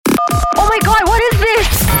my god, what is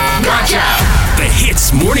this? Gotcha! The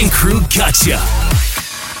Hits Morning Crew Gotcha.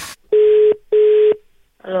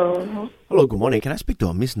 Hello. Hello, good morning. Can I speak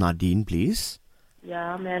to Miss Nadine, please?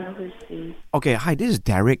 Yeah, man, who's this? Okay, hi, this is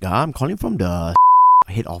Derek. I'm calling from the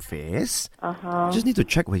head office. Just need to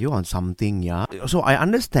check with you on something, yeah? So I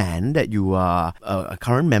understand that you are a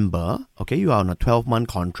current member, okay? You are on a 12-month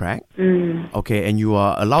contract, okay? And you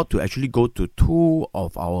are allowed to actually go to 2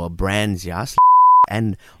 of our brands, yeah?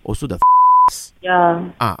 And also the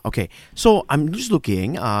Yeah. Okay. So I'm just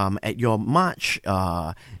looking at your March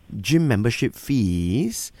gym membership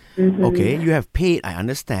fees. Okay, you have paid, I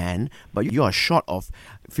understand, but you are short of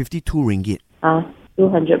 52 ringgit.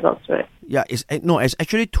 $200, right? Yeah, it's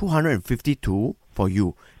actually 252 for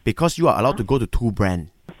you because you are allowed to go to 2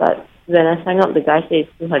 brands. But when I sign up, the guy says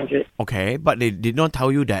 200. Okay, but they did not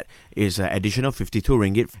tell you that is an additional 52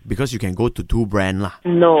 ringgit because you can go to 2 brands lah.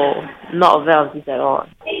 No, not aware of this at all.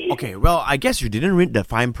 Okay, well, I guess you didn't read the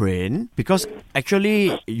fine print because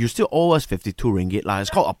actually you still owe us 52 ringgit lah. It's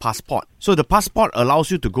called a passport. So the passport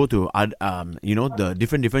allows you to go to the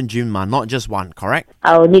different gym, not just one, correct?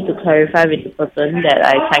 I will need to clarify with the person that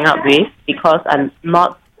I sign up with because I'm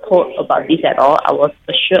not told about this at all. I was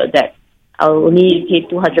assured that I will only pay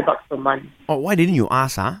 $200 per month. Oh, why didn't you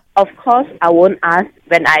ask, Of course, I won't ask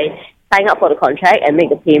when I sign up for the contract and make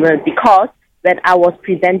the payment because when I was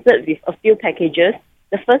presented with a few packages,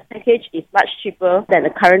 the first package is much cheaper than the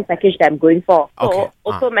current package that I'm going for. Okay. So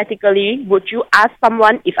automatically, would you ask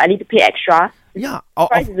someone if I need to pay extra? Yeah. The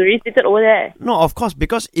price is already stated over there. No, of course,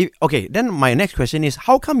 because then my next question is,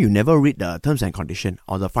 how come you never read the terms and condition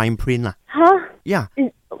or the fine print lah? Huh? Yeah.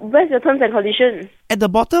 Where's your terms and conditions? At the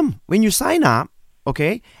bottom, when you sign up,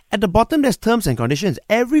 okay, at the bottom there's terms and conditions.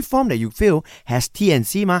 Every form that you fill has T and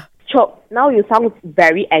C ma. Chok, now you sound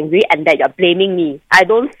very angry and that you're blaming me. I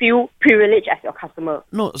don't feel privileged as your customer.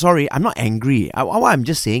 No, sorry, I'm not angry. What I'm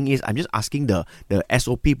just saying is, I'm just asking the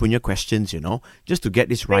SOP punya questions, just to get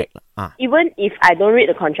this right. Even if I don't read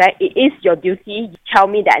the contract, it is your duty to tell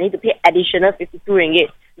me that I need to pay additional 52 ringgit.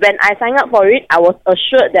 When I signed up for it, I was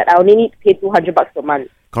assured that I only need to pay $200 per month.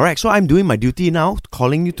 Correct. So I'm doing my duty now,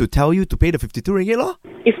 calling you to tell you to pay the 52 ringgit lor.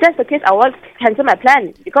 If that's the case, I will cancel my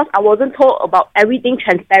plan because I wasn't told about everything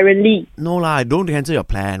transparently. No lah, don't cancel your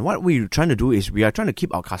plan. What we're trying to do is we are trying to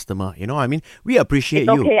keep our customer. You know what I mean? We appreciate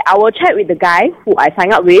you. Okay, I will check with the guy who I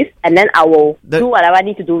signed up with and then I will do whatever I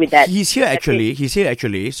need to do with that. He's here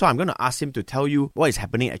actually. So I'm going to ask him to tell you what is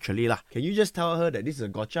happening actually lah. Can you just tell her that this is a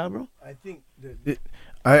gotcha, bro? I think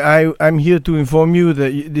I'm here to inform you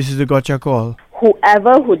that this is a gotcha call.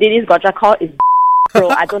 Whoever who did this gotcha call is bro.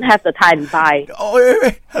 I don't have the time. Bye. Oh,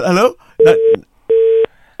 wait. Hello?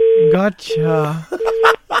 Gotcha.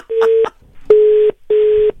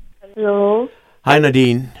 Hello? Hi,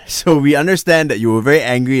 Nadine. So we understand that you were very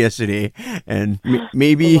angry yesterday and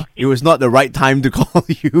maybe it was not the right time to call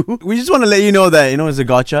you. We just want to let you know that, it's a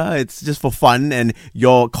gotcha. It's just for fun and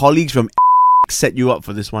your colleagues from set you up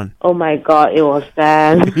for this one. Oh my god, it was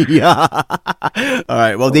bad. Yeah.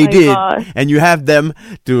 Alright, well they did. God. And you have them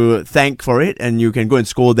to thank for it and you can go and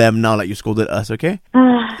scold them now like you scolded us, okay?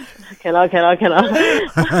 Cannot.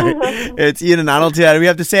 Alright. It's Ian and Arnold here and we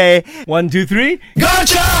have to say 1, 2, 3.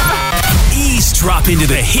 Gotcha! Eavesdrop into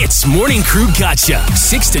the Hits Morning Crew Gotcha.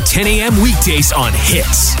 6 to 10 a.m. weekdays on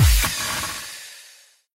Hits.